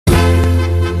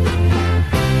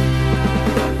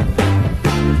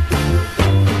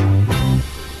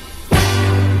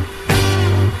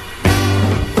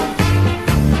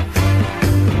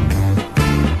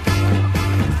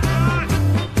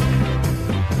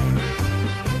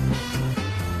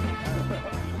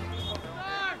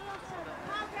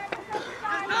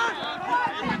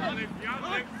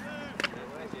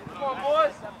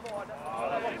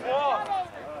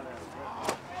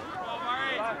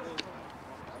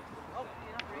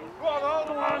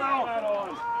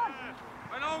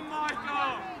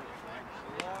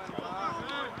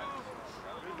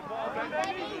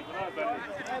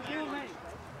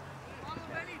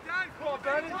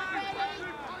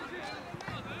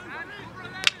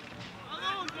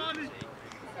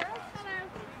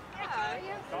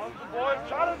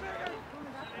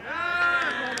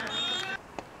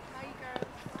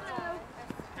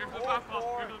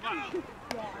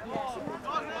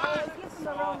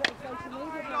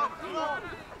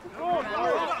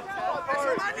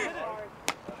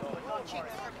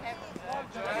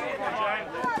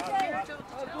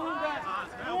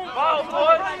Ball,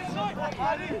 boys!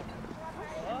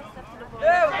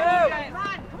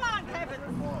 Come on, Kevin!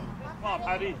 Come on,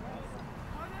 Paddy.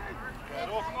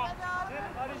 Come on.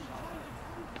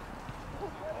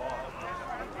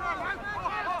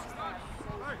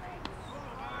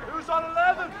 Who's on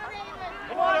 11?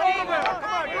 Come on, Eber! Come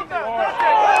on, get that!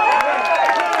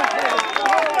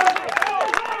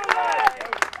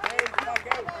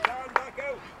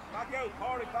 Back out,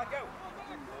 Corey, back out.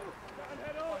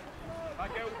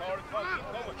 Back out, Corey, come on, keep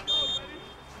coming.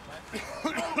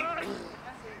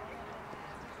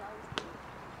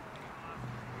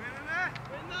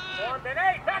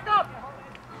 Benny, back up!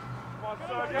 Come on,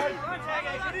 Sergey.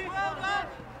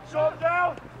 Shut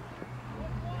down.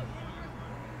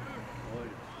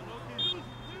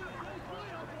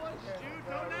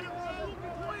 Don't let it fall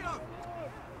wider.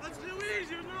 That's too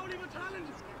easy, you're not even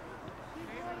talented.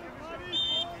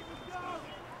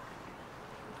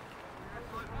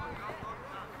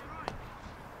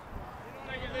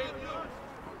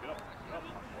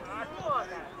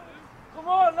 Come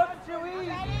on, nothing too easy.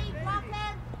 Ready,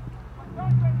 Lachlan?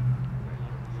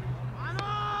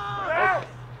 Yes.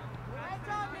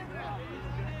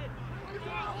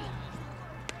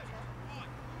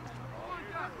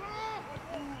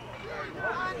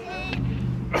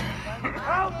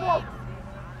 Help him!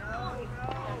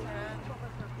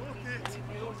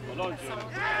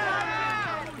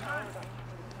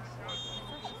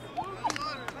 Well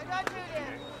done,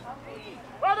 Julian.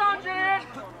 Well done, Julian!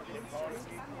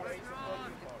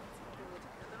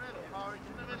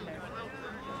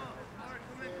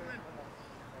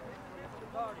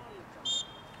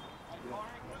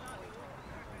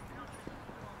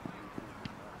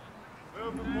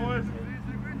 Move them, boys.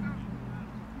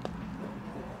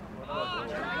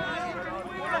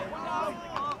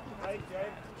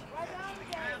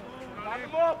 Back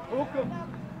him up. Hook him.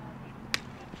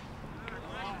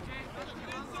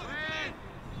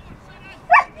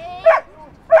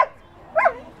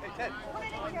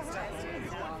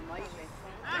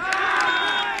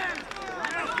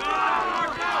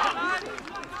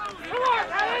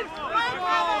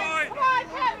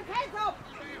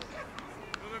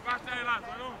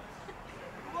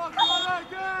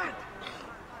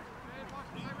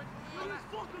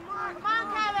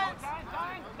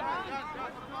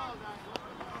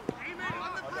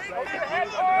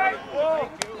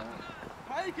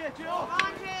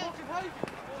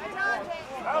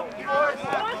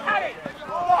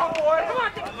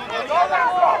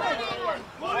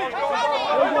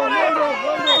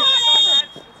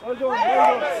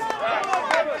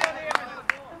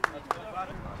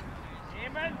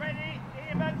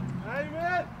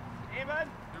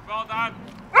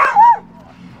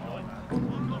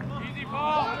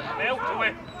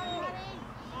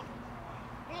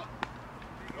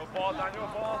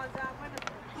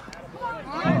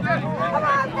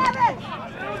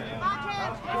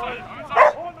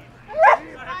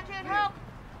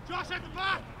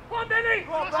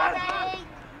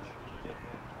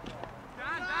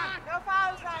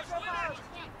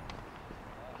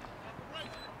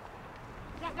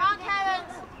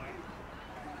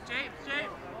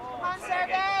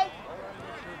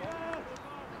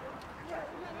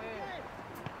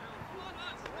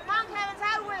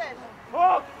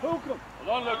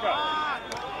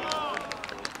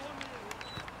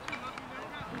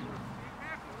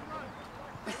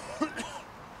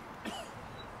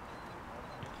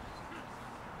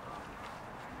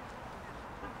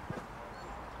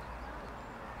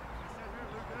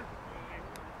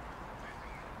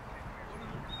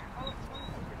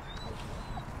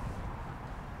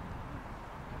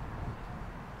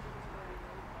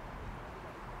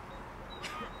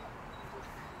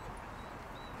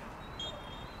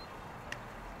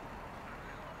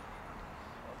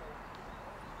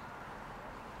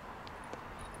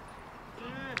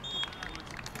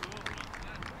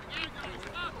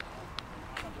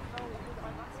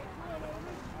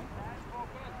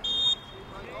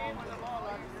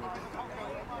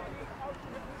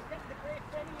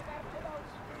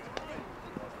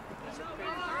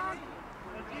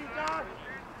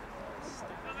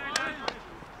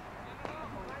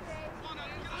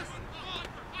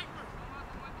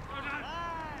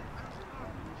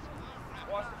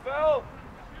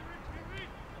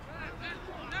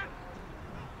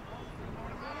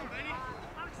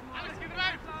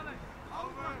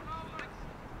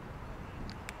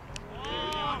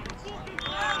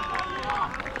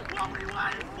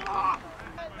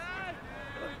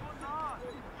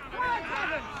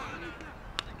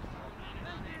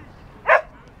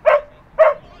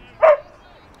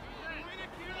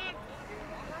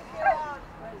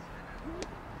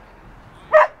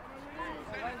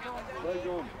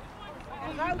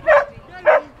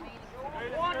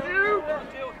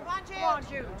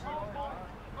 shoot.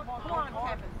 Come on,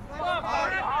 Kevin. Come on,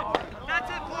 Florida. That's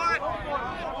it, Florida.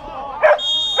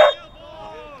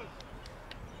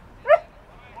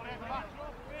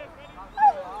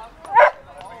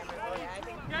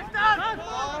 Get down.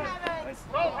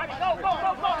 Go, Paddy, go, go,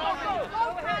 go, go, go, go. Go,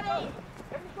 Paddy.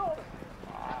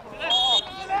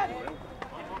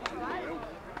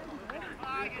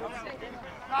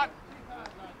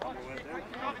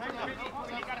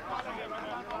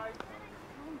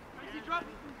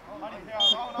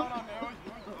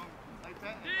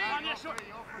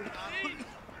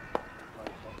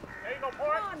 There you go, Come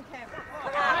Port. on, Kevin.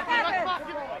 Come on, Kevin.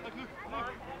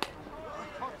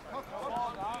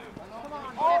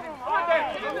 On there,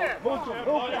 get in there. One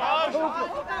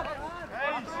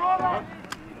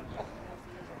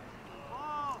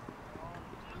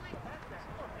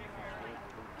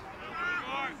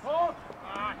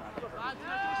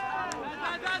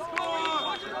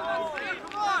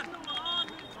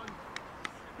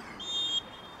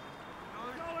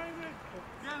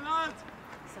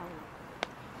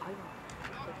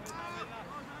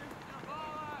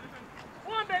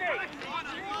minute.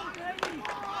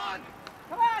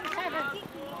 Come on, Kevin.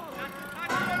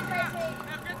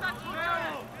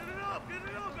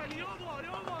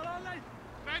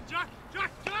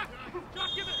 Jack,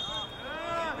 give it!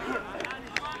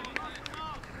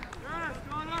 Yes,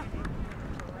 Connor!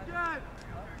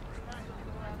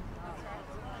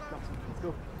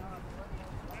 Good!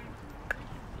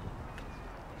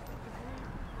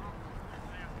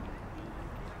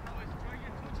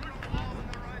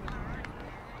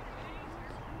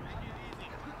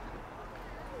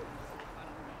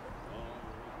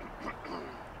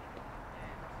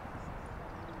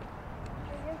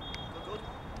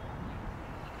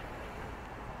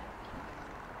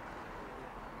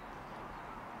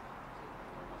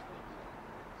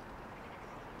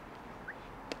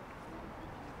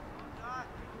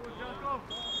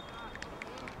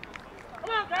 Come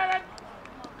on, Kevin.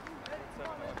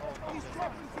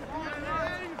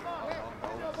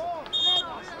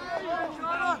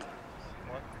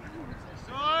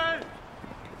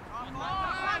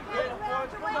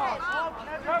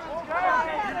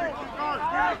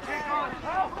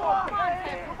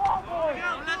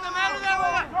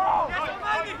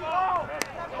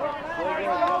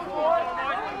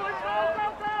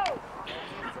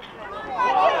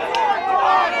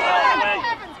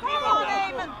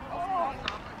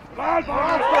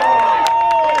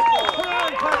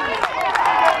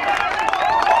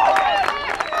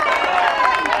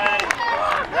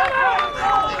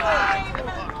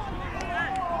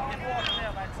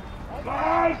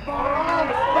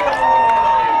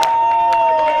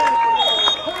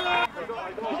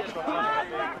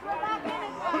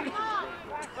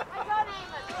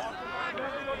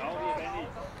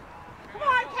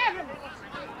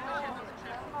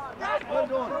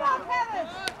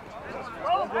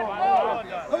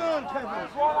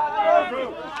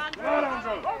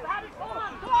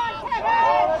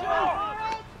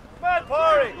 Man,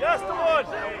 Pori, yes, the one.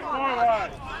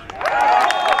 Forward.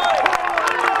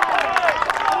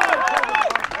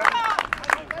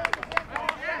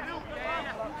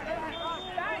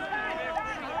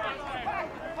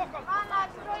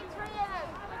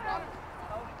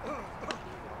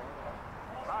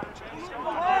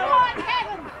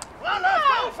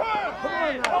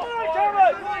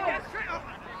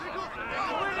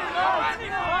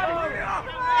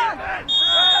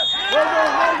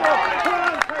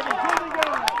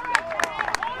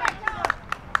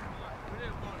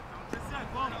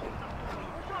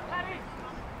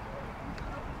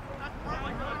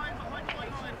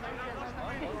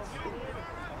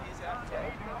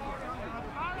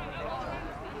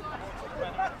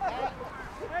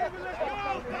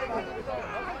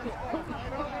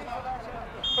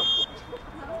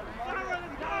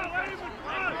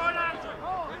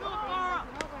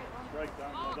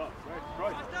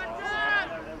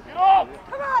 Right.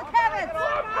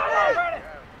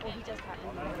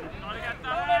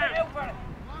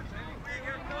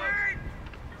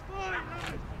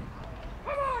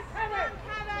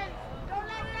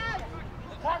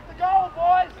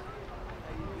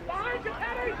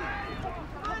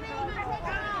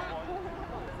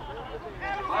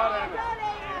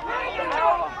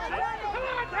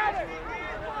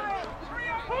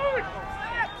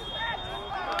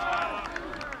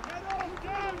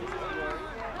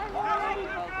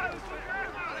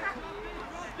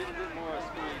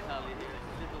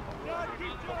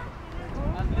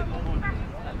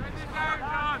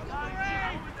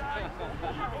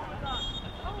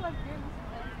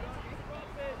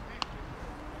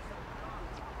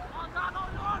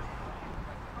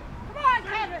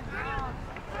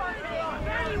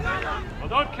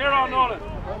 Don't care on Nolan.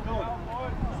 Well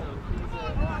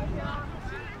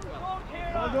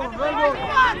done, well done.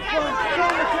 Come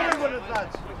on, with it,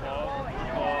 lads. Well done,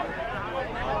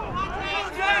 well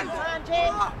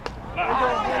done.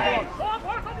 Come on,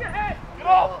 put up your head. Get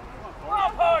up. Come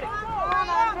on, Party.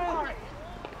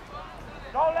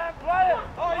 Don't let him play it.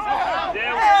 Oh, he's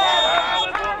there.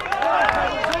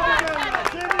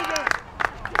 There we go.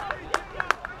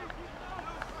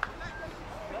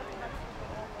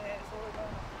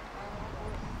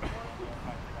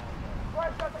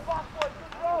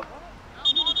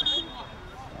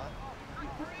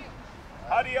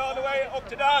 Paddy all the way up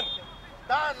to Dan.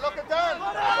 Dan, look at Dan.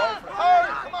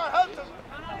 Hurry, come on, help him.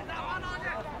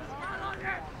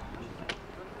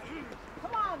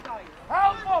 Come on, guys.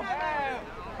 Help him.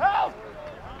 Help.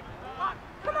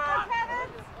 Come on, Kevin.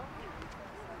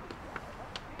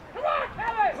 Come on,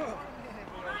 Kevin.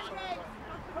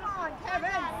 Come on,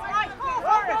 Kevin. Right, go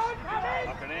for it.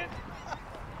 Knocking in.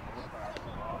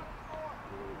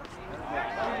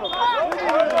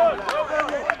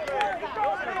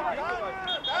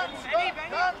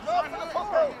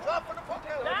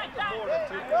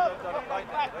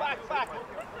 Back.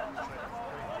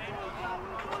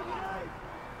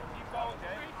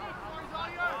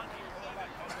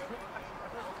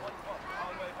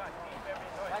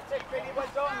 That's it, Billy. Well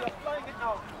done. You're flying it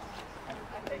now.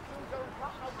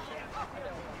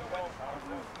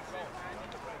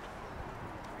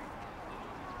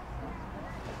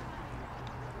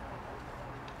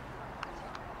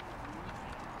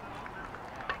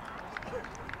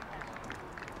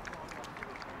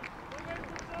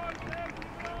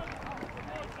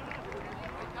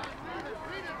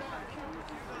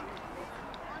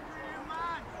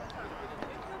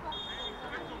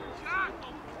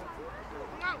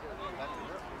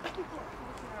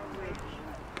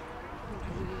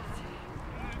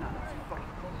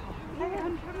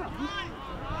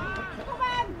 Come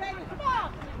on, baby, come on.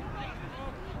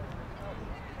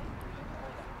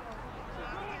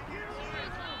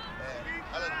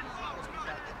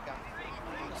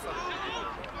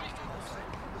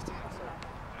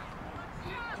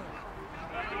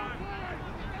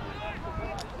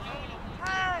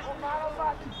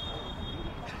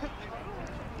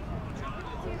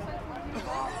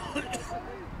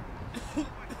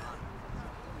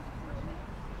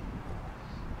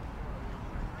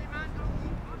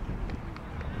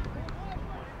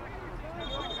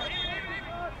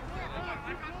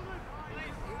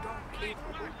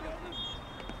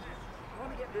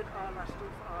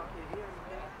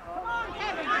 Come on,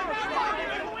 Kevin.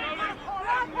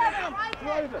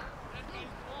 Drive it.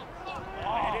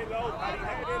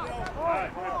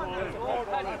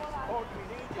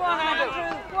 Go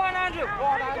on, Andrew. Go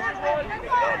on, Andrew.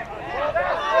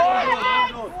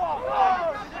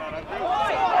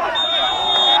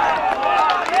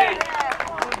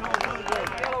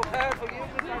 Yellow card for you,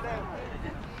 Mr. Down.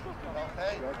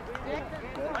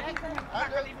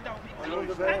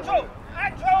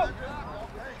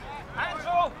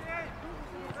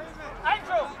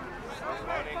 Andrew!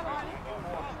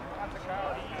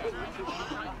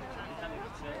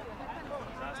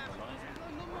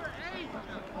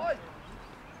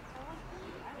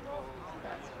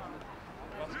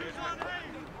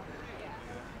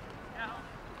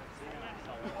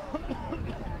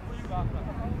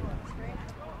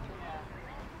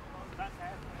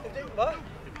 What?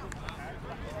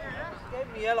 Gave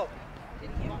me yellow.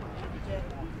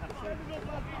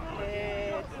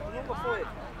 Number 5.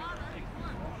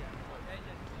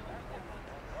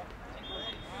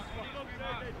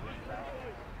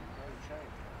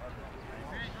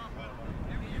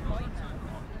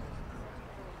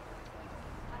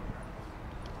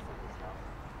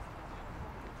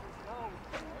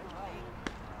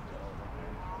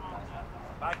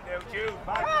 Back now, Jew.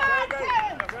 Back.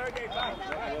 Sergey, back.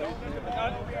 Don't look at the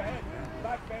gun over your head.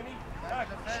 Back, Benny. Back.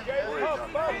 Straight up.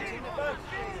 Back. Back.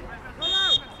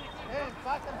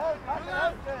 Back and hold, back and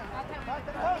hold, Ken. Back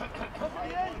and hold. Go to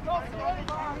the end, go to the end.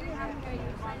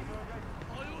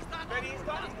 Benny's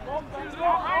got his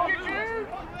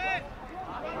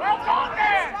Well done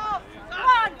there. Come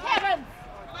on, Kevin.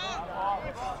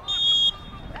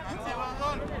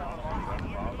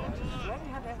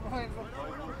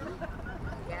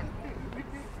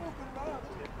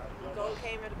 Goal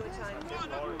came at a good time.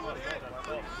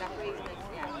 That reason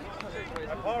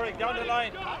it's, Pouring down the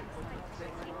line. Are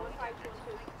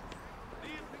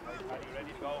you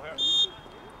ready to go here?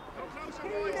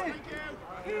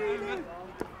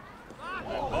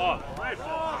 Oh, great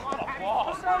ball.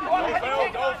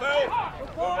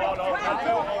 Don't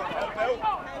foul. Help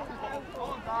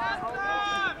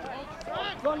out.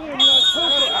 Go on in, you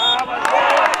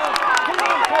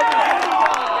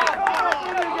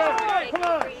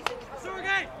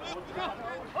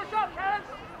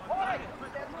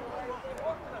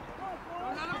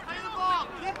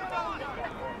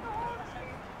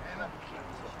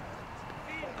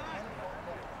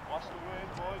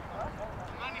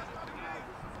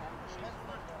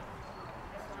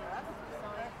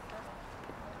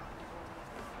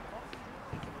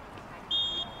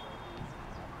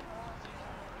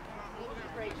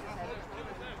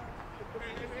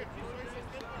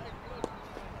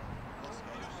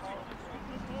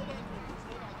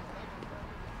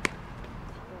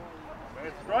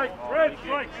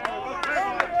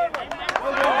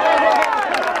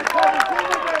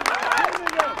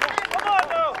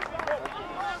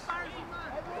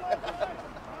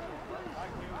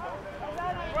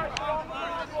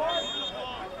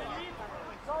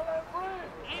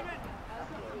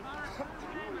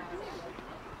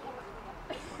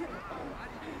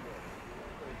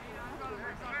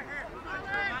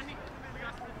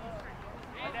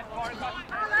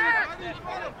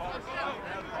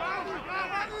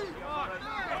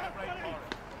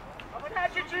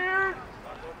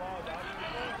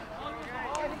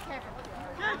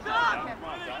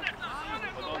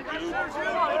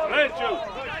Play it, Jude.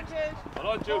 Well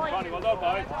done, Jude. Bonnie, well done,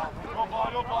 boy.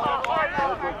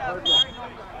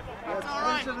 That's all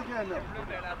right. Again, now.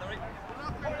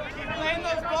 Keep playing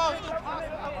those balls.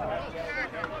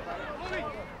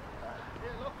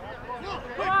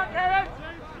 Come on, Kevin.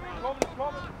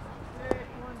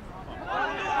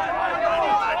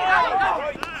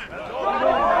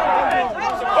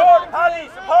 Support, Paddy.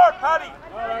 Support, Paddy.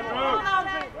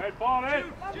 Right, ball in.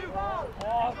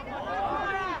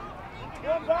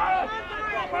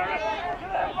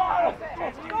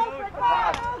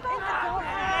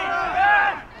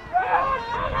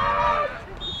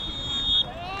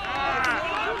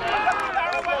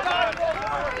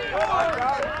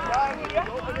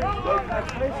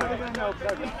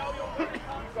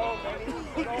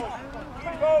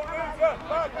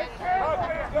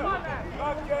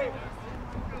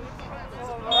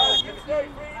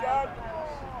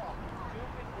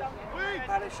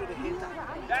 Paddy should have hit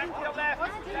that. Down to your left.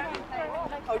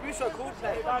 I wish I could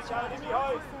play.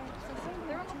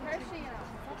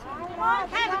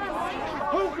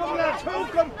 Hook him, lads,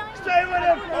 hook him! Stay with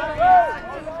him!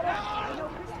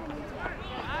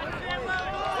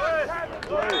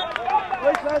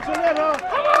 Right, lads, you're in, huh?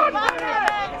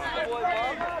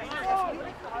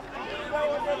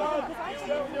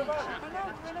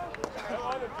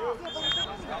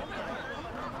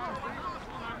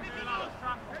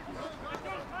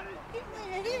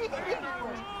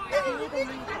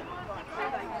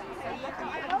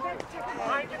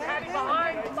 Behind you, Paddy,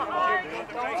 behind.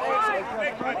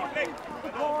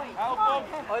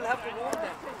 I'll have to warn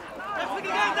them.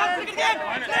 That's it again.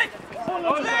 Pull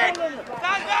him.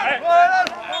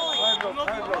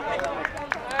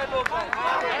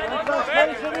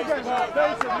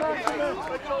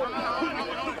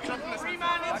 Three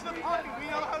man into the pocket. We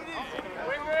know how it is.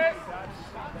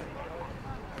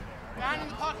 Man in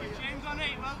the pocket. James on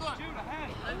 8. Well done.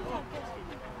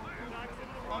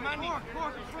 Oh, Mandy.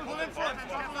 Pull in front.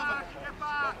 Get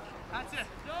back. That's it.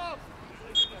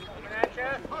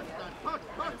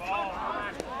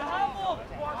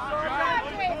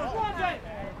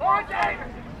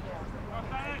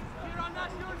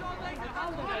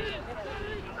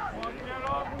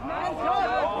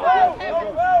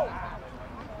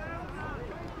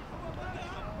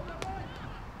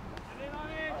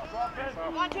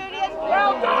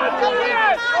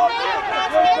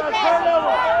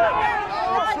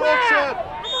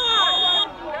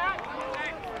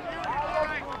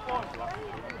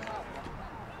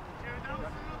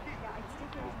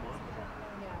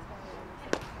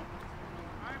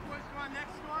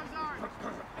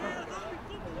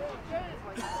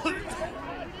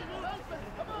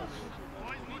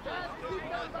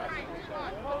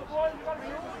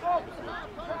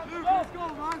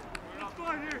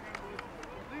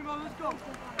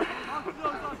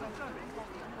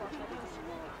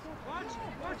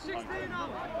 Watch 16 now.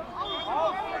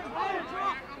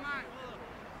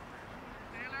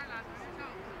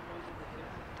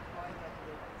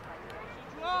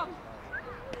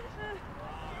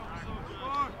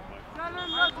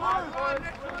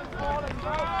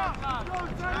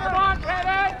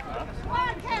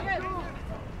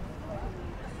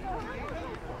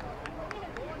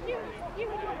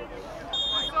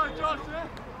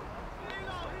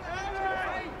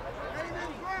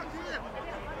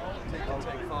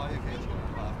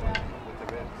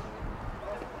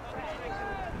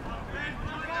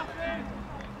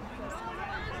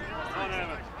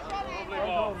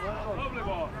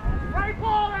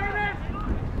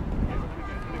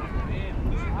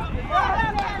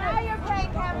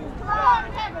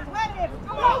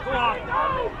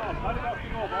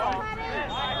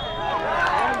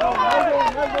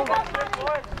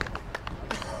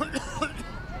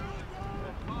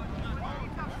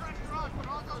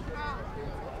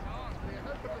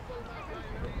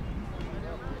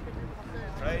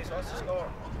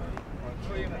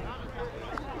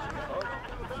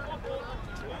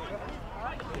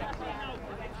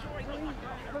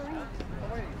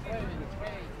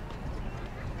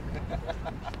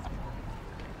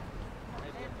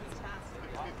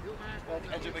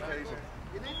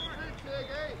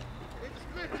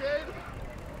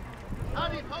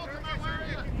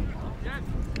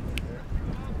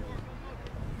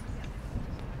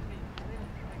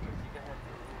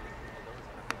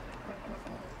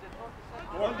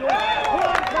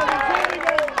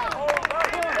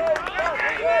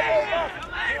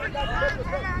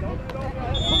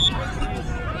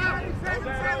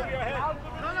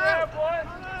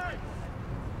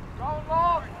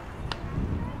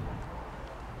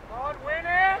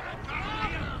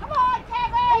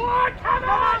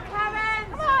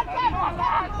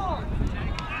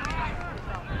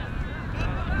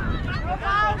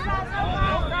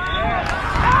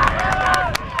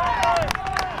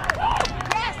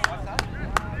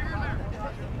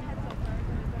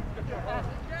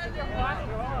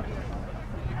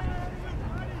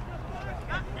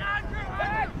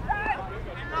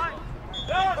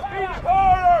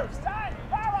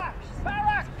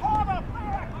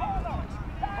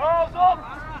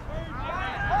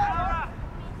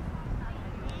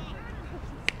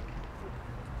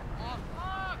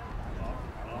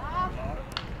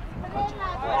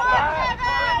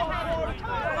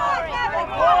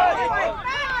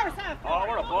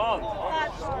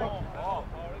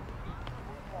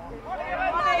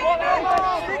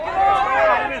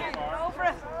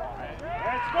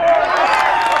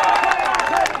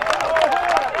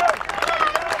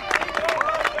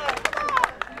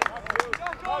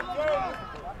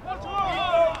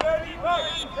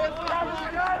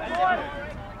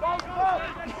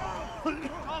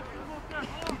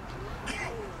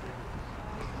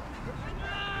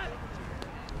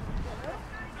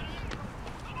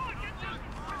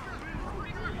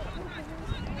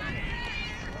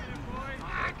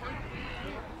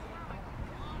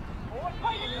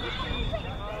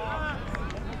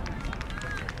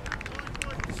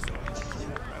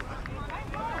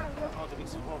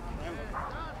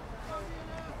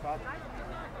 You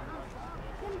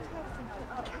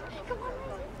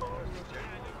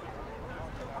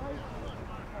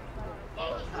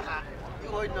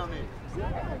hiding on me.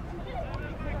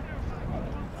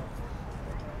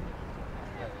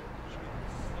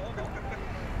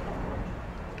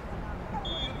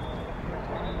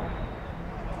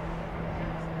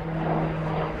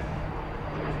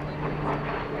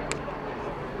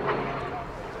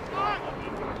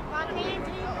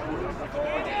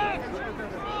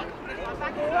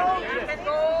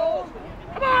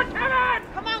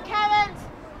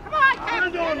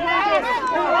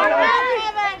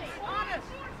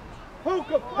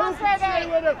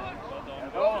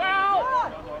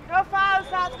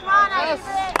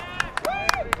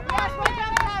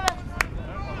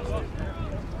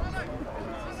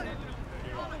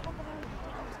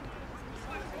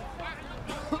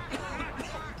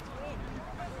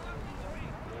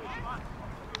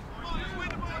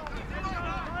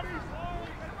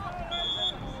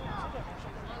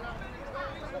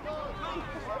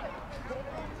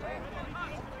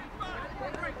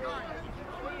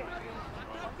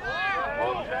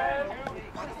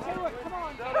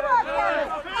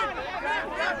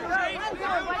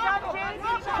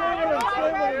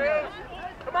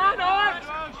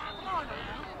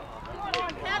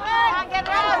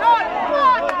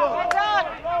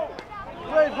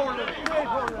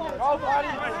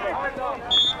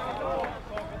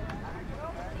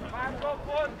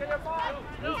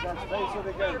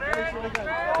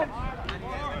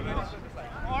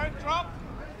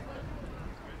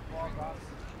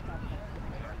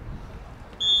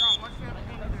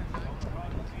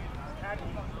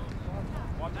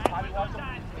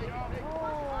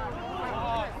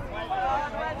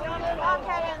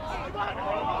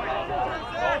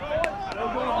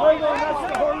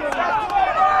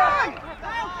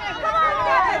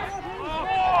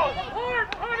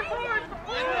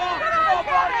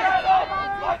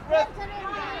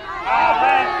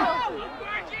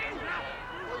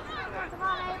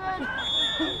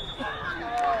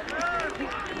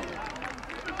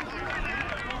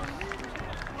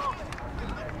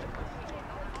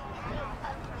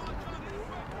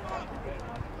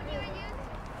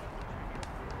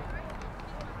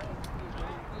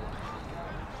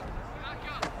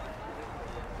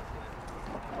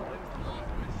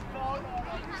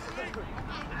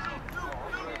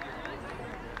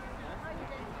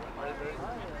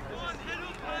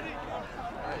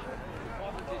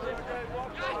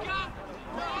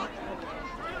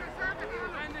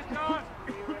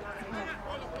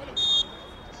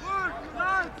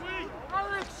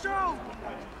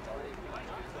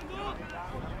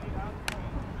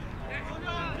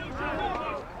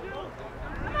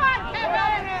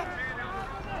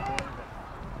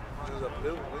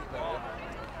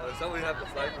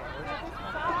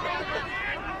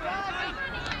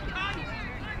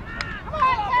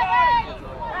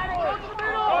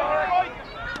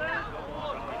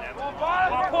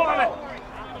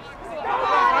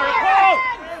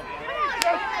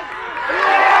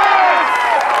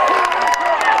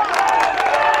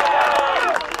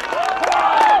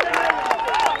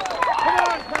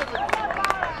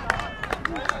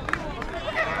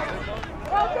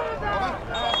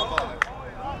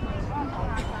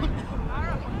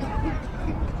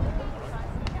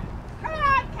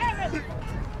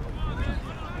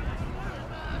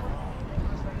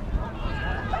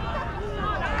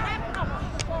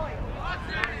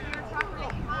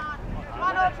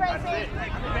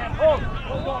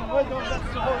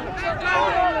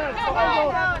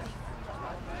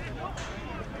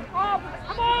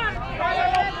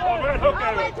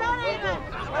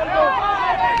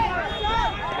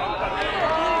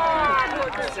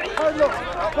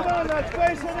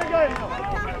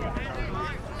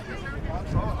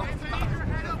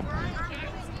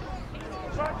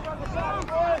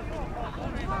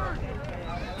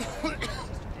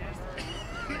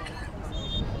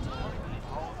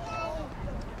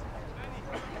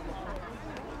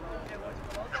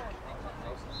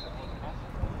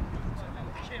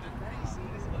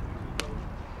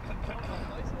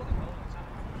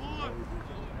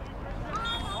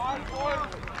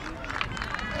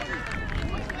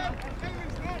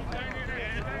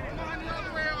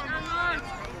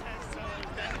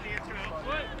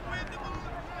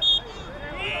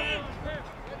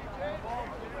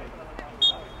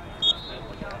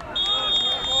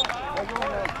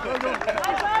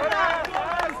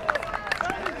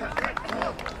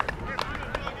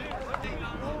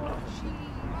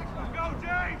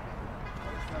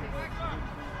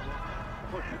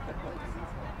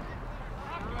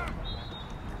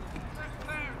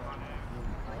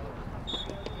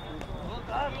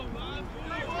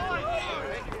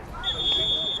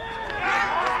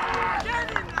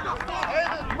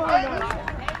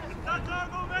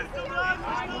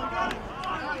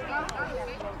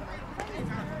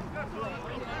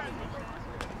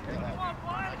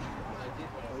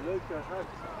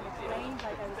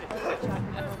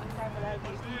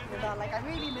 Like, I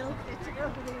really milked it to go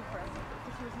to the for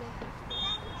because she was making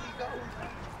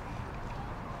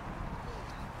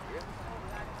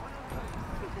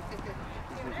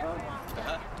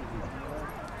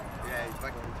Yeah, he's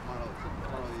back tomorrow.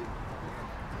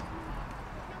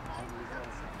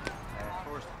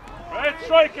 Great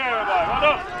strike, everybody. Well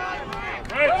done.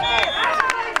 Great strike.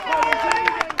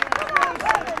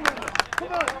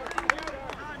 Come on.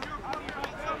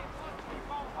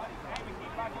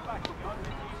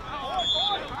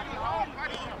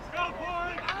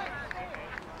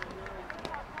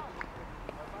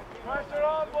 Pressure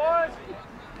on, boys.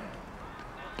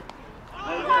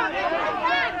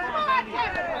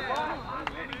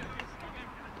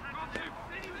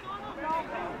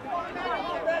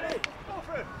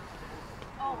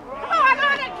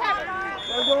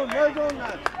 Well done,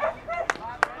 lad.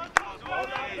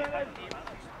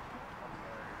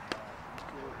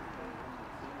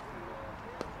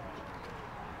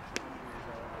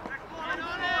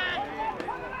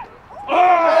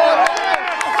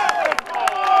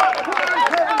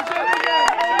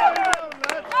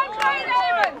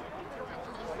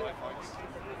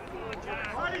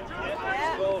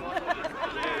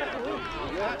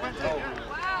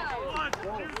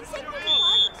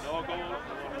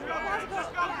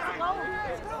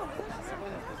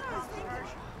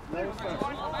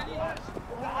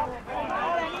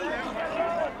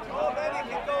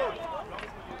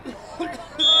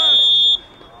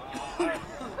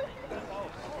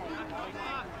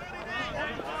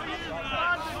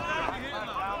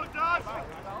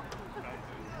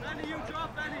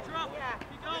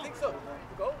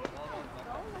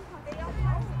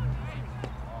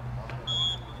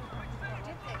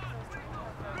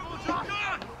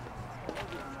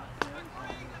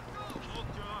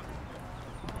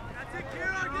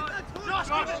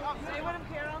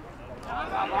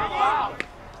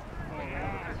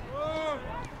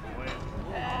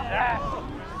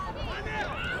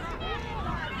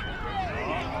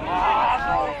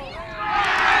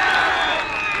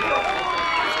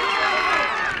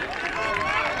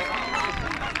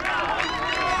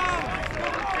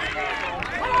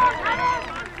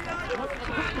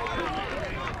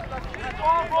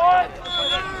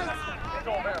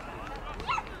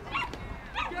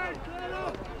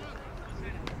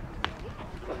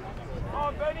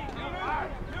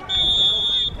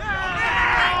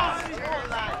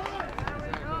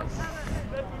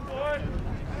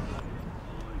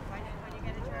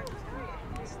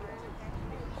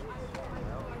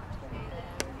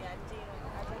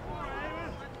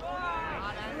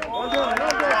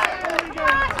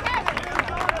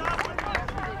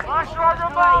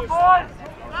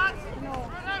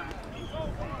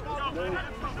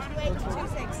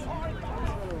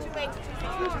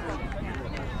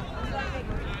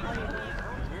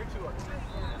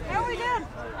 How are we doing?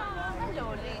 Hello,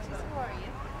 ladies. How are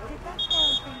you? Did that go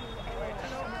for you?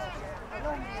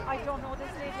 I don't know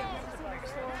this lady. I've never seen her.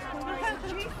 So how are you?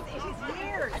 Jesus, it is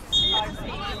years.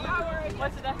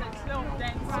 What's it that slow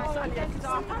dance?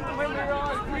 When we're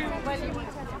all through, when you want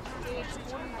to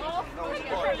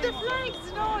the flags,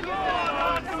 no, you're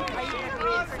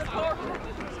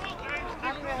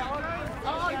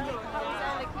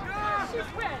she's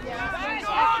red.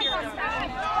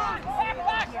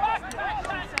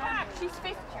 She's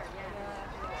fifth year,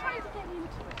 try to get into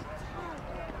it.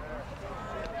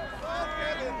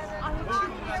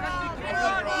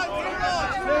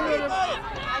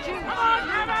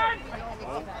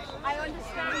 I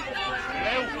understand it.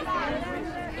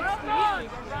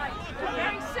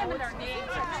 Very similar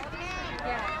names.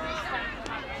 Yeah.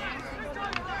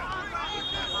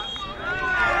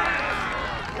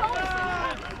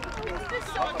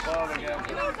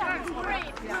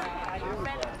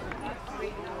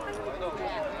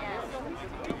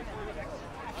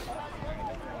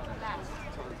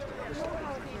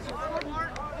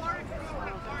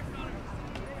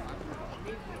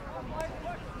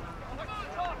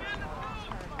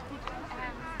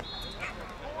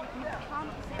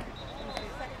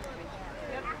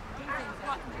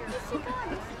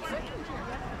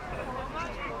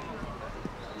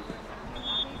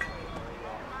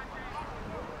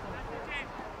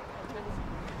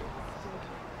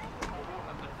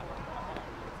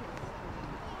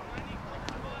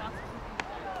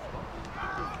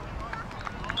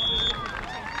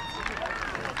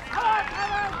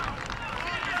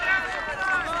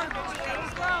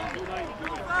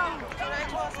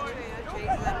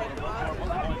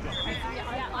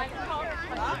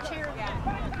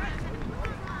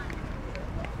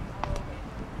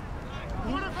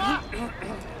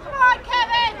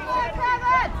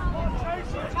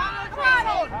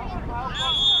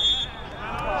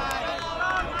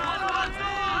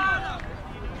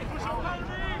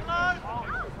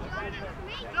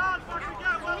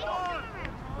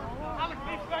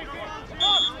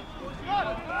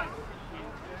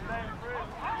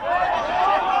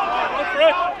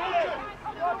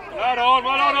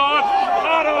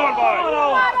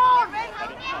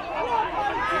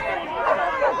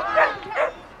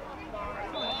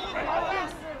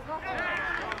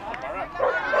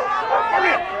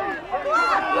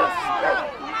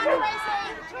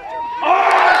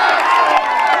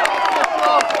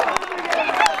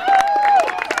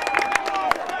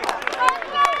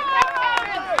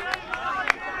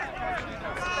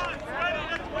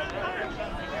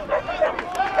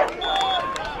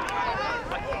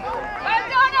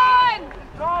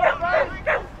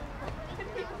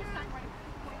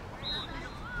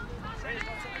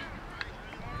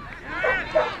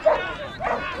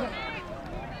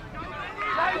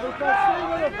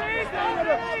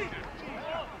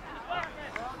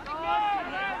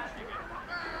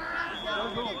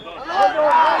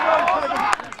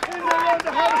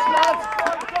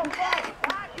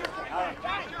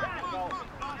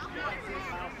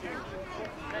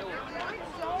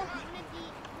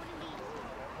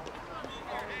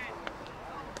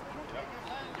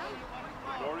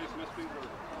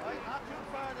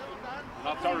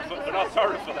 they're not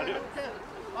sorry for that.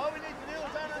 All we need to do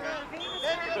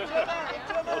is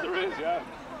Oh, there is, yeah.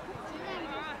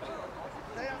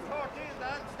 stay on 14,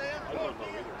 lad. Stay on 14.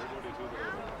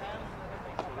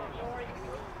 I don't know either.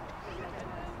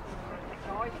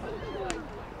 There's only two there.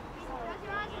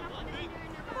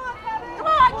 Come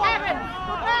on, Kevin!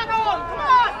 Man on! Come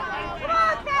on! Come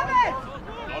on, Kevin!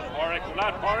 Warwick,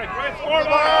 lad, Warwick, great score,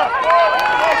 man!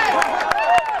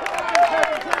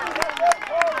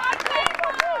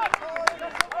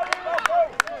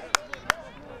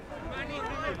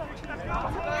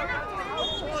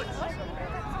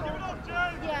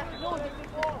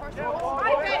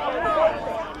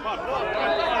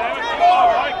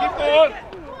 Keep going!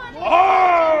 Oh!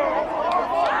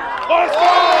 Let's go!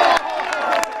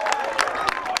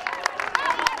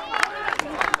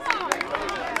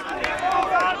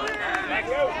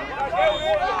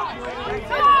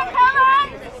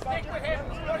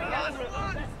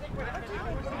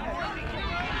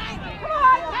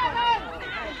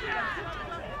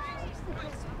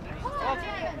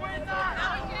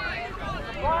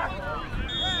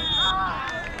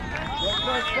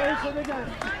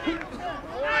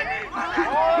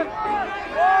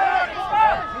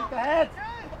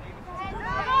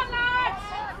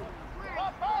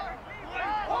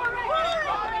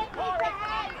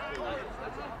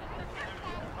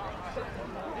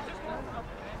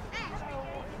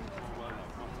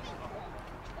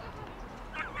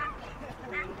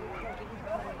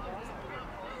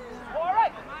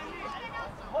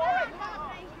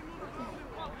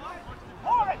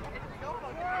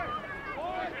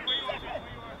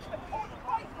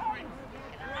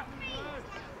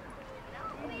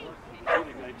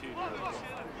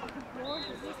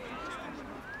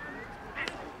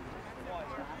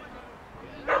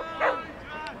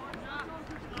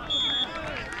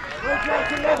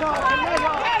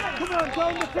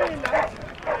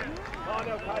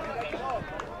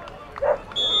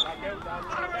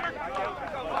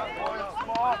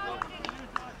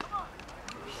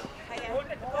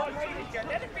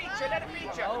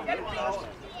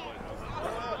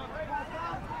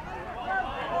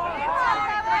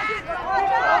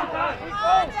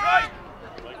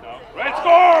 Great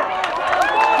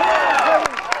score!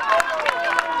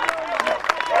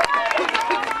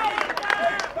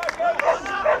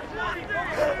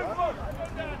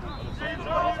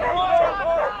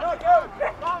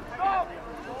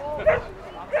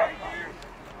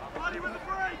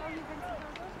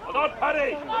 Well done,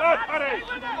 Paddy! Well done, Paddy!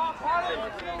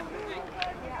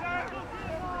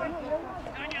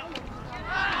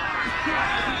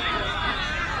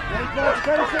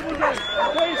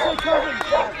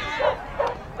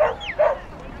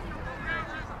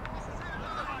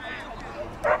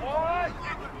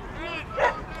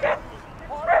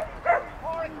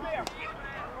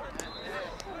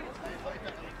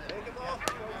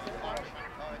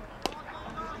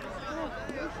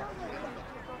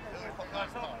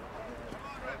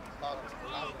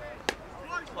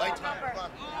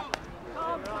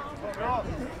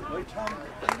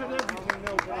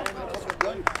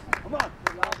 Come on.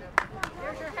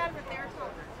 There's your helmet there, Tom.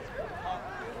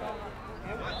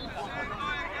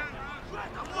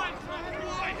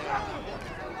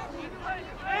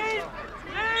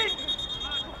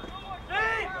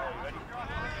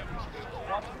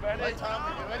 Right, Tom,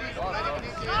 are you ready?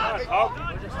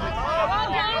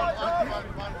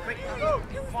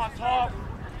 Come on, Tom!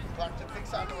 Got to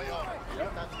fix on the way on.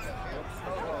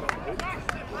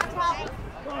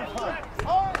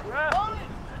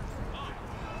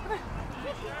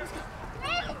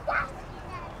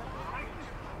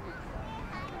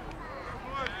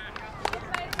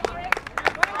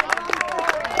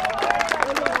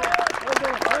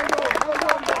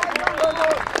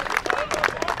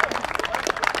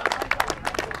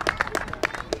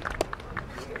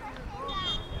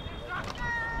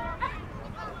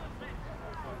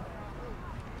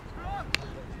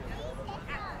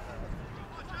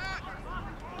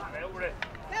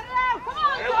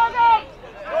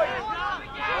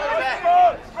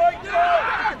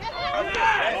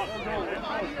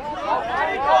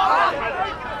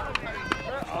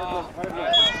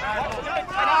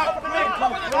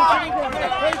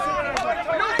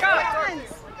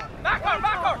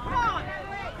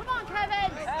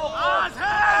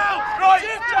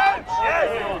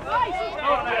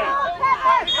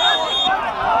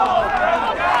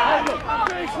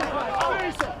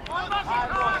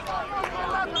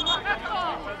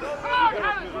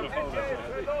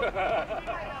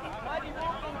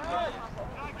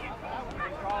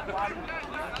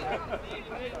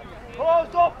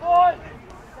 Close up, boy!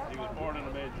 He was born in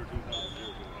a major 2000 years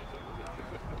ago.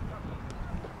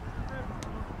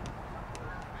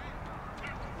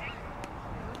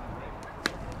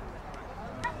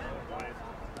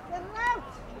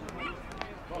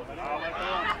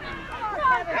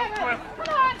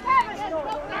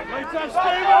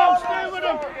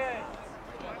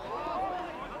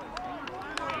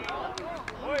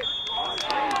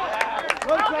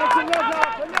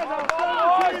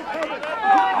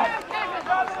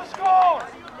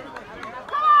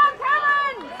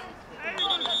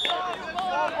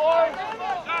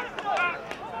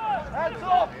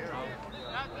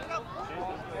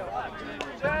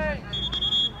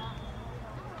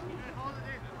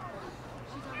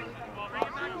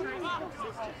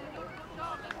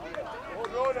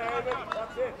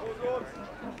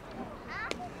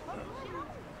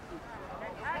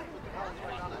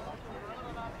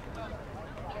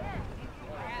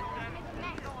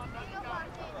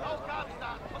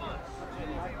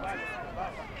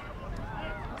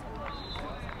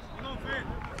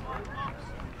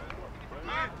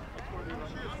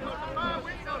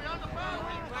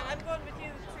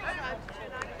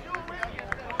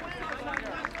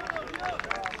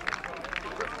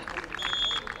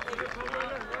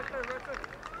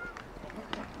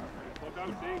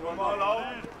 Come on, Lowe.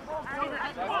 Come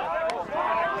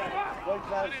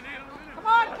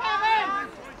on, Kevin!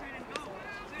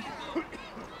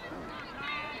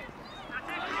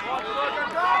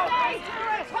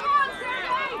 Come on,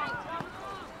 Sergey!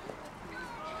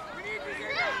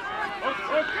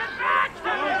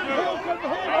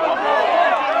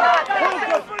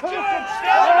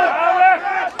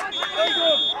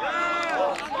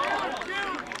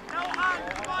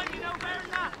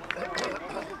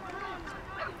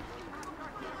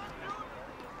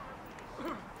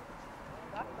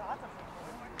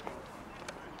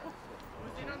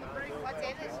 What's in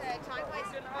it? Time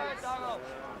wasting?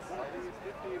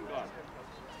 15 black.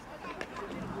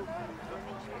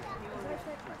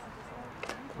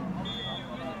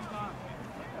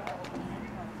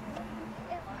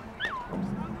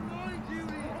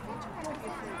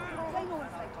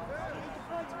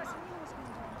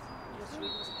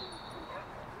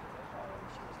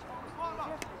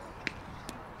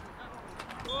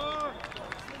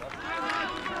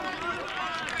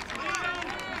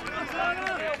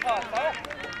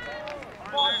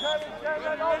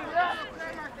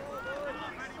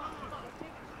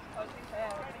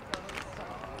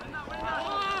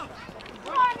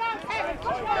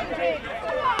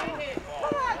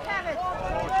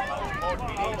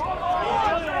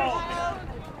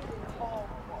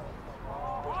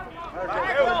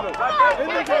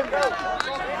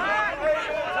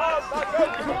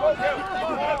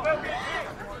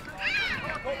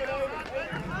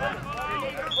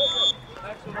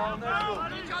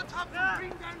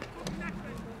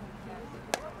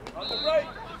 On the right.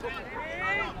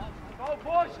 Go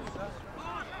push.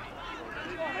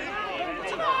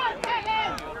 Come on,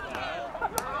 Kevin!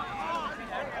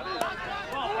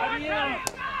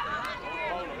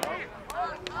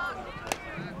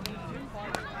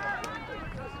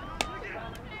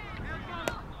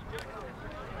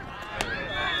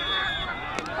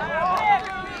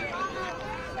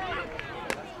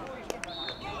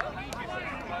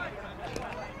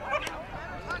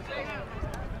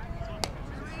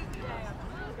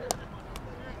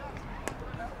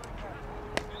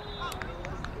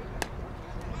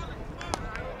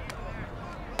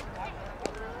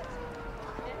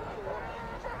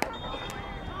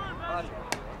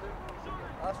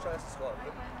 Let's try this squad.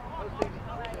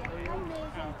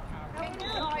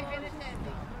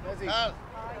 Gael.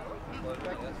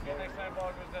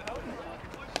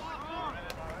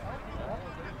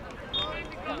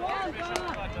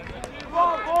 Come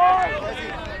on, boys!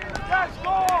 Let's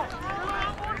go!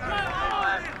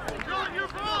 John, you're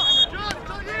ball! John,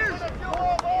 it's on you!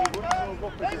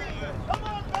 Come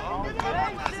on,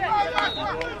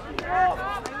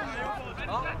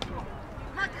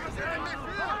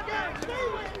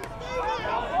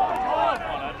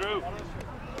 Andrew.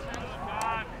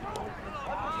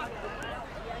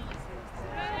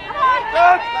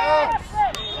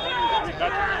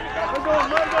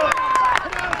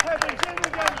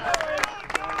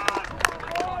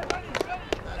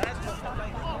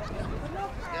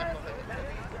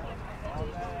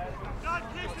 John,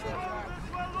 keep the ball this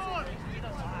well, Lord!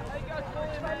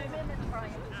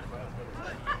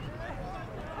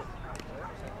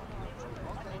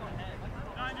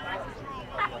 John, you're in control.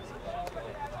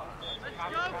 Let's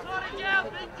go, Connor Gael,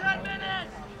 big 10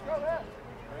 minutes!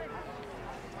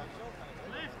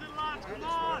 Lift it, lads, come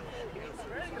on!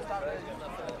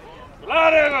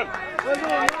 Lad, Evan!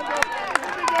 Come on, Kevin!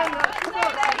 Come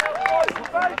on,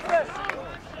 Back in!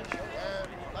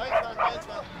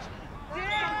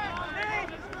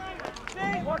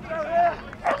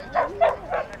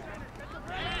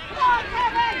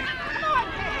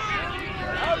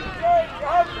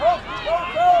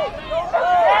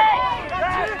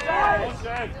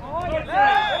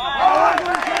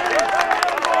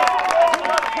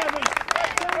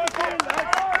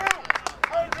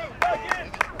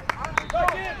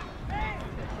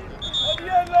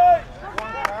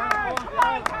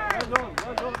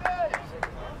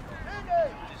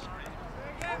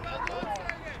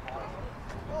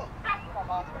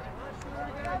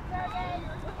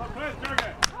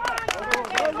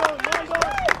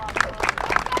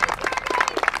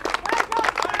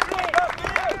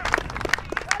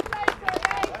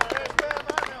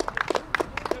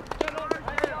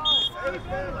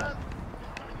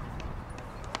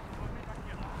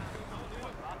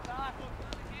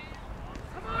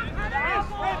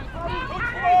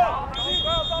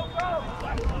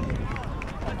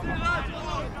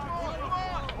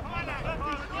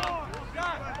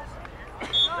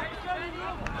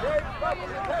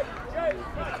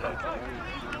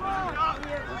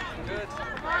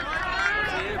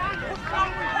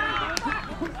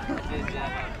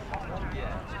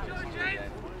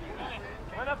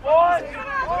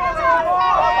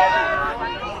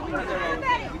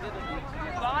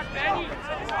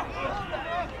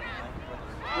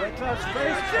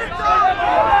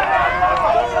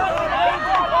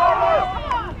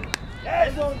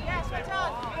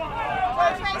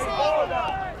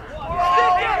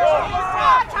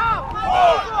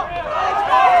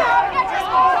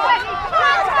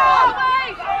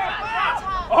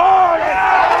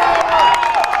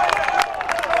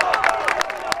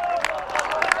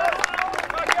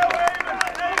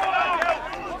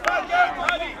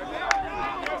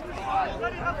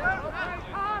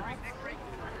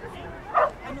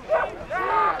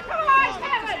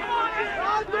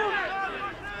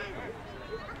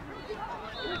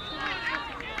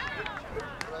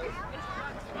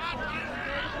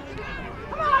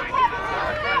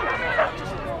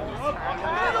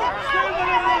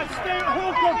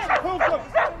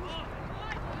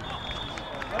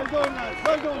 done, lads.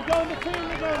 Well done. Down the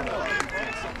field again now.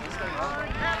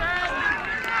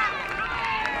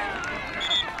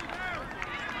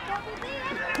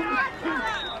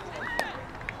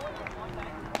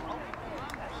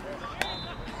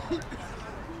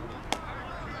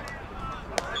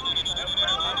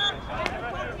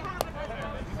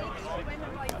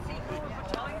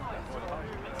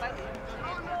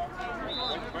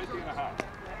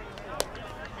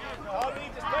 All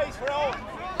need the space for all.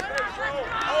 Space for all.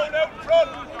 Hold out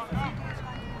front.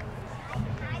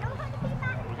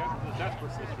 We're getting to the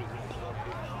desperate situation.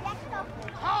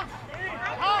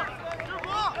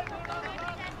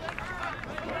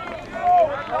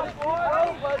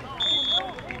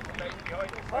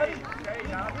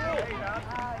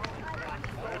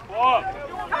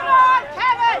 Come on,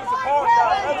 Kevin! Support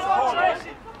that. No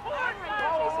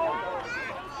support.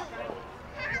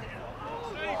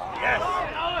 Yes.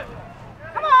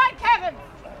 Come on, Kevin!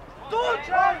 Good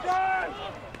job, John.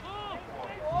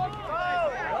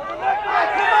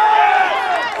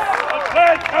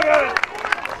 Okay, Kevin.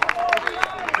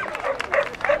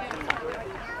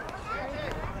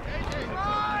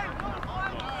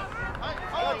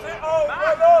 That's it. Oh,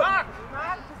 well done.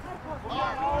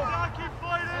 Keep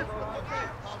fighting!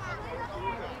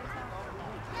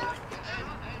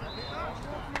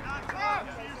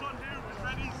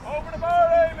 Over the bar,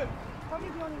 Eamon.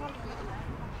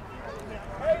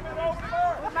 Eamon, over the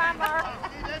bar. Remember.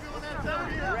 Need everyone else out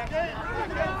here.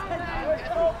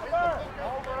 Over the bar.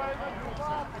 Over, Eamon.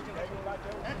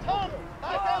 And Tom,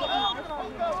 back out.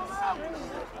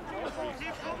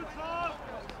 Keep coming, Tom!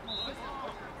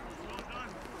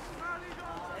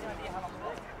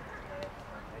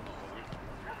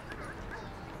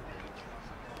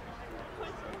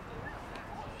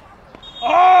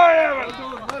 Oh, yeah. Well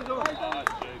done, well done.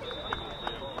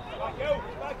 Back out,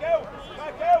 back out,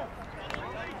 back out. Back out.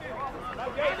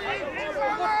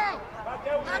 Back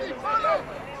out, back out.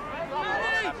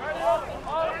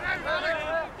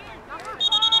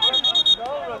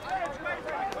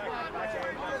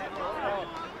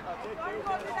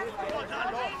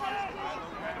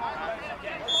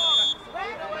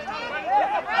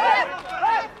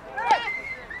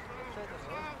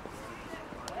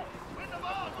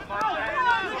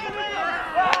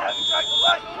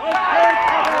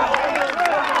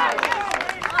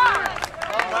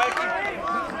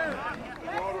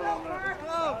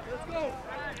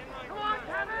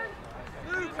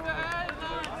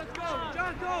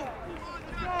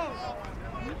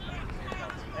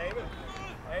 Eamon,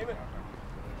 Eamon.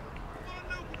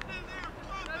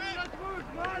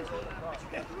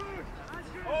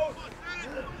 Oh.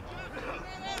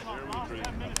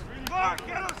 Mark,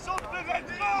 get him something,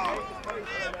 let's go!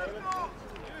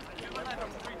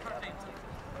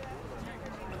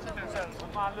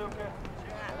 Come on, Luca.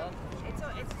 It's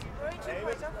very two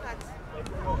points up, lads.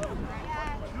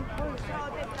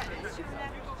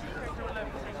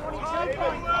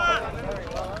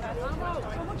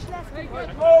 So much less.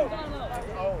 Oh.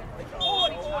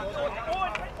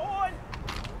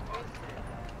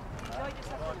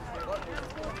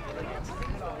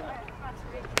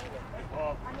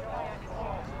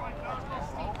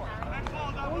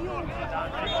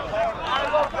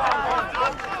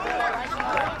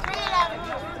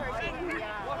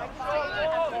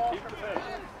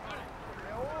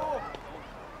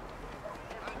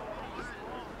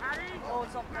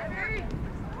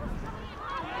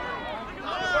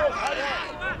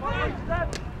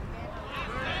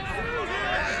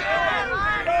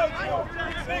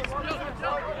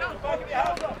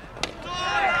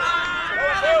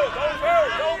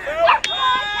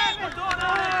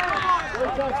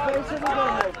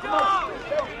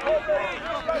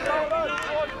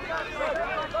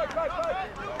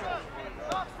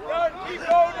 Keep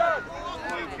going, Dan.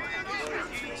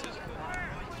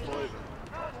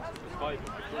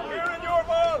 You're in your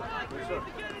ball.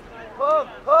 Come,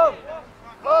 come,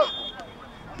 come.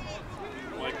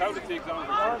 Well, I counted the example.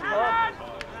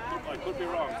 I could be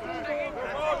wrong.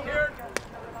 Come here.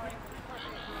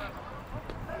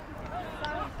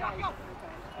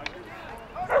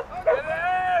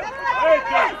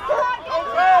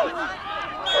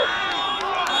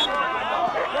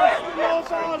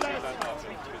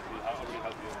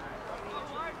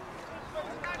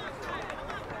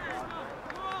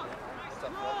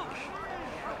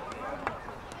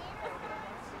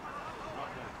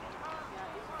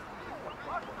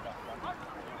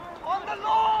 On the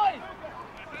line!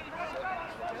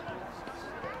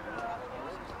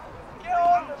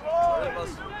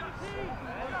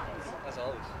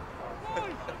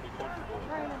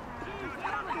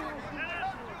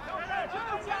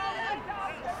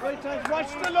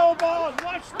 low ball.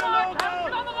 Watch the low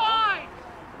ball. On the line!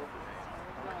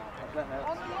 On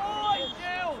the line,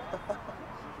 Gael.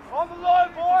 On the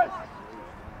line, boys.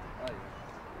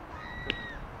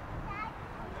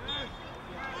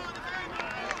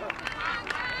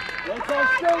 Let's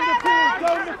all down the field,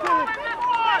 down the field.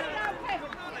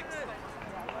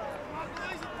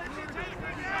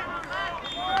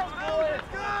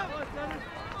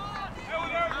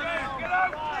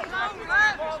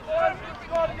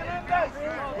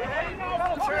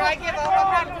 Sure, I give up.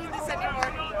 I'm not doing this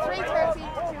anymore. 3:30 to 2.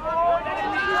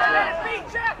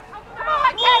 Come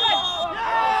on, Kevin!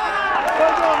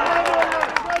 Well done, well done,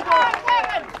 well done.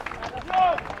 Kevin!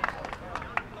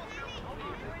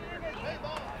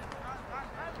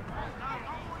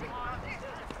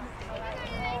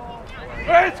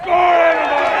 Let's go!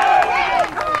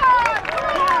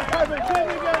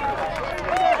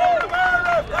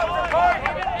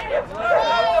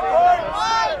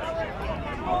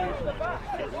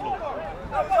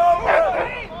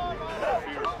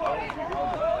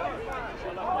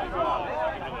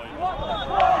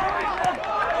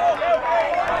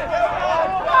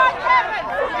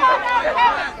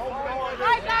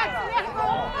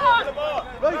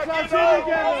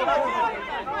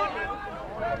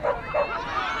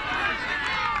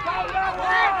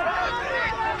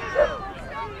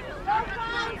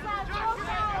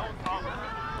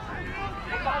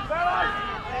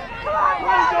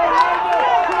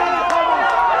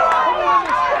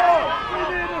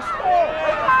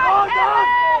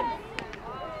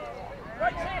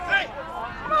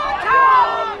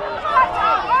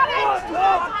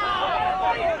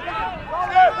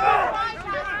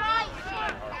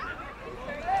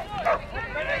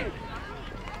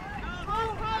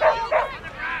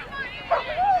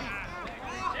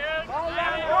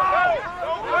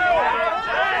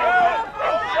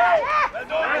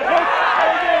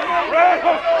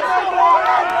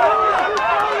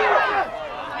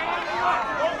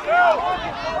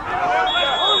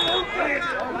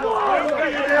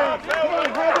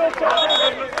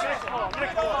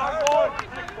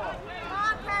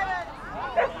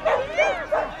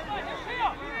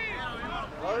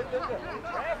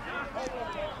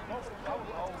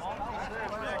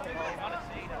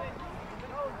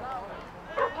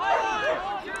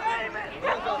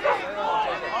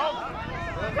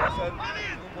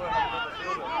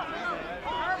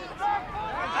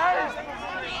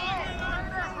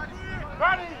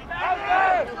 Right,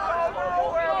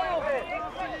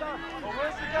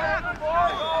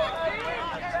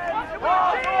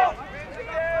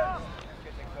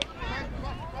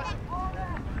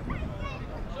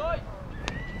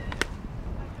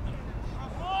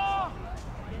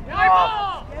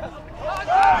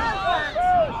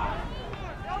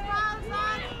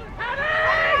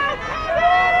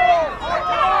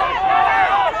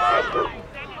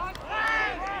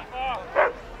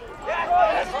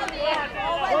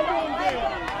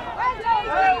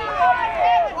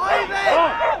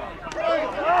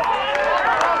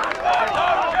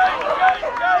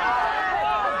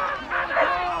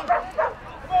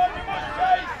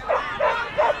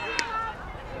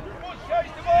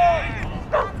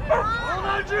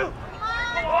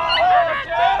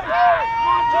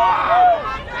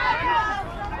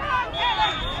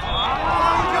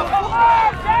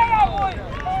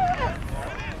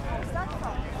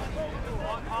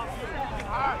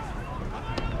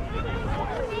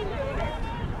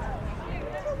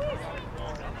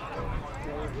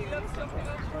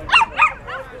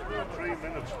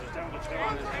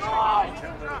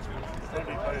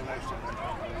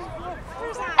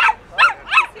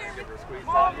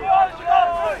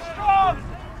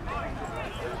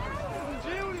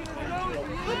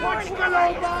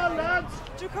 lads,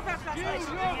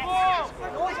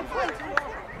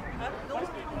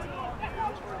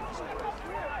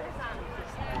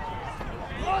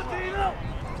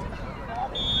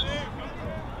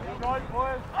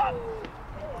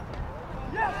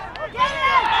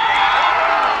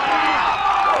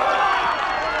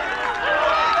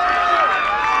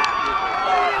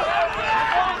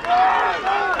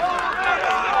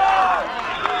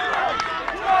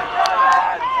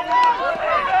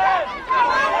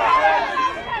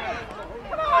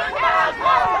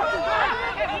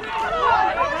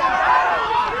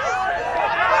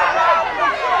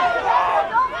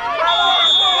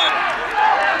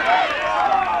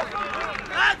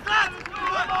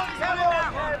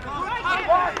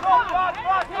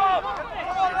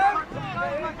 again.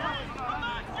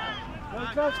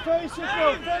 Let's face it,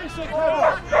 bro. Face it,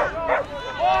 Kevin.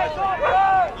 Boys, up,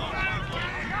 boys.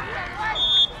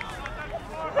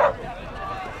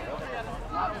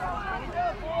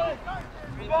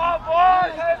 Come on,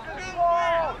 boys.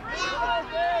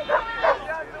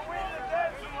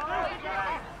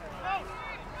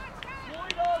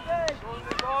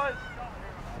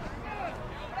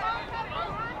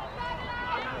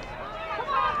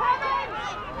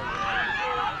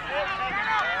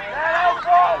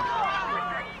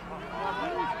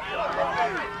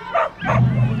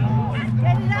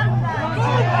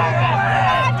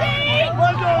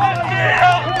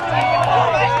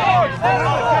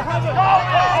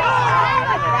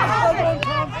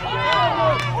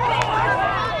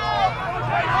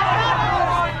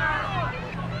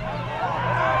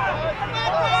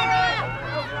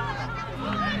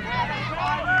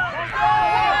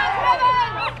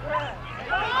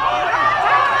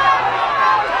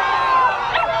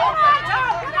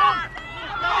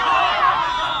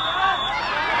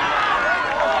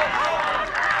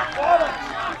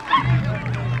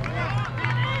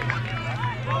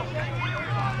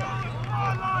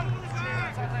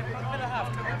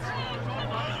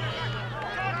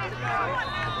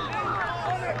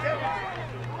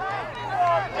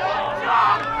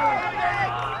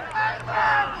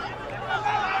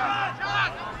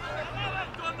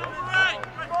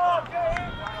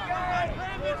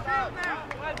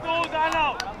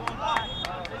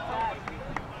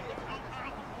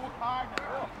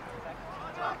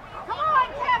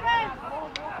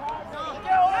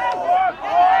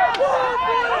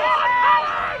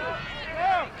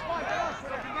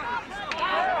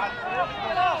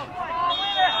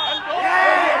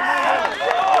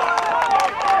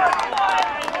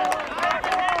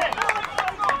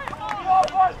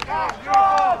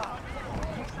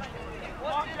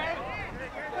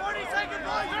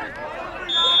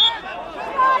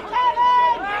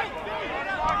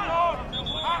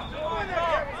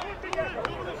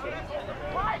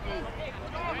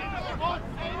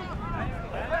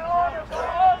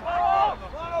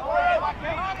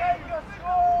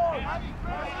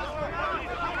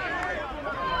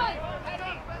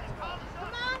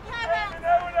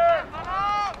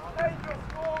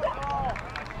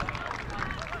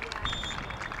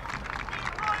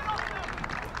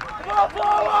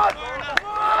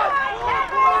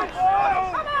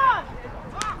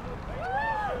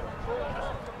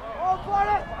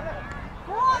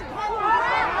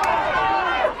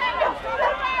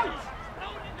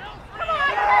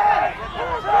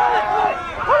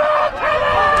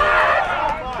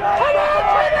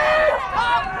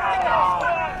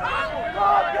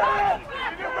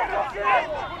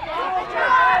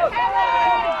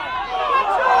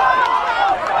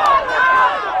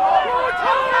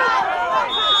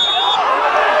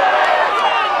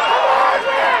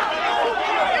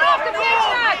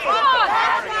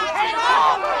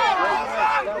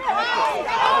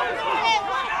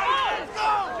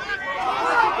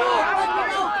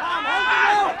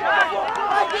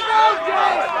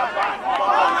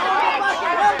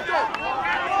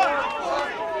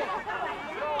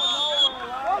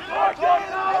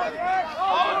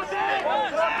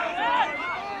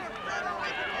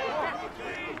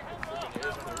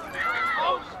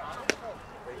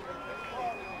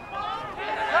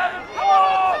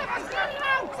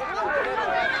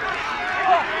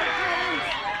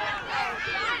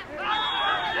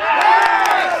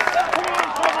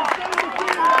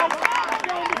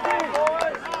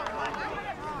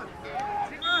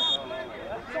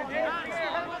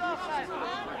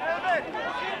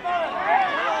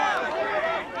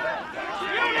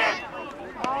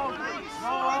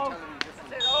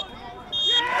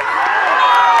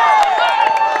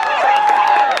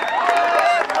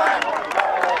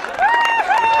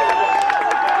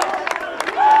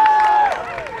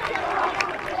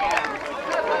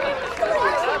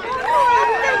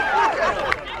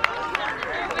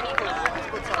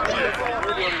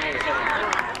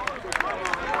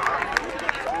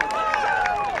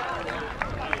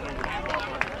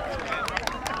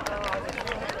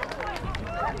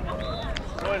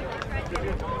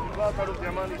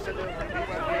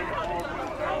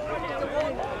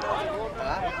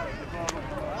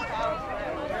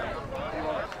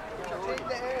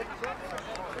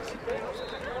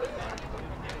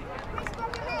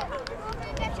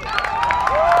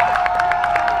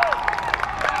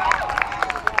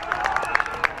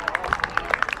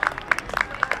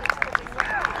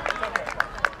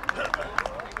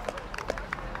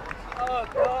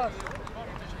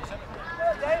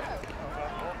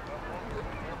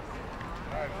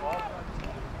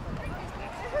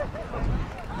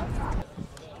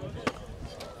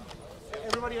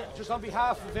 Just on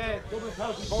behalf of Dublin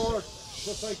County Board,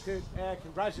 just like to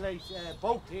congratulate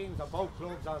both teams and both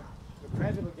clubs on the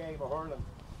incredible game of hurling.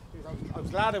 I was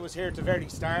glad I was here at the very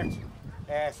start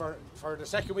for the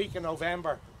second week in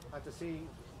November, and to see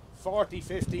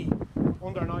 40-50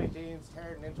 under-19s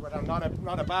turning into it, and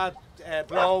not a bad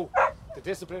blow. The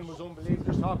discipline was unbelievable.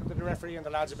 Just talking to the referee and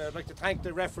the lads about it. I'd like to thank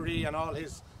the referee and all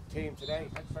his team today.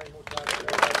 Thanks very much, lads.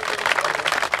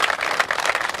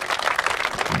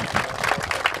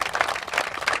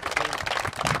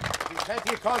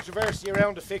 Plenty of controversy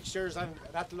around the fixtures, and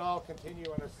that'll all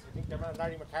continue. And as I think the man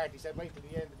Larry McCarthy said, wait till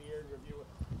the end of the year and review it.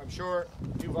 I'm sure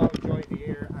you've all enjoyed the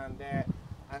year, and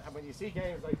when you see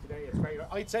games like today, it's great.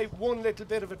 I'd say one little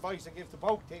bit of advice I give to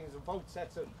both teams and both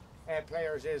sets of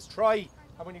players is try,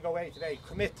 and when you go away today,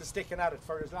 commit to sticking at it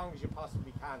for as long as you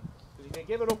possibly can. Because if you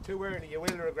give it up too early, you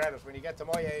will regret it when you get to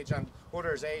my age and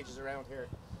others' ages around here.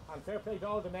 And fair play to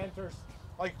all the mentors.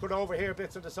 I could overhear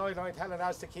bits of the sideline telling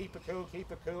us to keep it cool,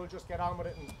 just get on with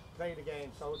it and play the game.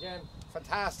 So again,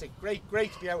 fantastic, great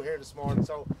to be out here this morning.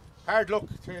 So hard luck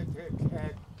to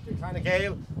kind of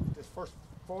Gael. This first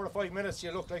 4 or 5 minutes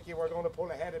you looked like you were going to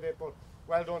pull ahead a bit, but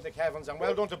well done to Kevin's and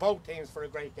well done to both teams for a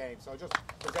great game. So just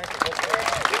present the book.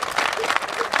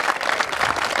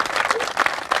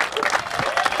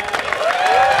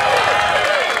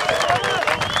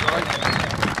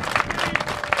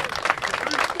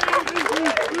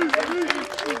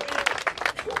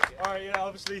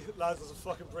 Obviously, lads, it was a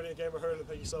fucking brilliant game of hurling.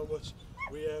 Thank you so much.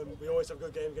 We always have a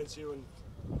good game against you, and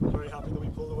I'm very happy that we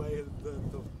pulled away the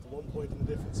 1 point in the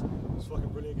difference. It was a fucking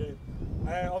brilliant game.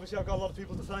 Obviously, I've got a lot of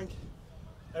people to thank.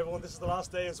 Everyone, this is the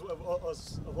last day of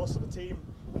us as a team,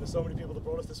 and there's so many people that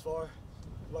brought us this far.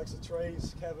 The likes of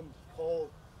Trace, Kevin, Paul,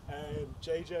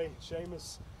 JJ,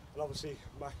 Seamus, and obviously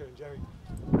Macca and Jerry.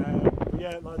 But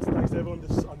yeah, lads, thanks to everyone.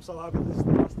 I'm so happy this is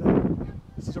the last day.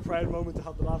 It's such a proud moment to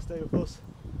have the last day with us.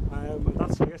 And I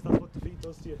guess that's what defeat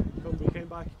does to you. We came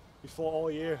back, we fought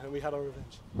all year, and we had our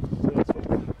revenge. So that's what.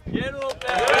 Get up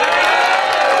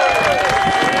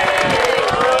there!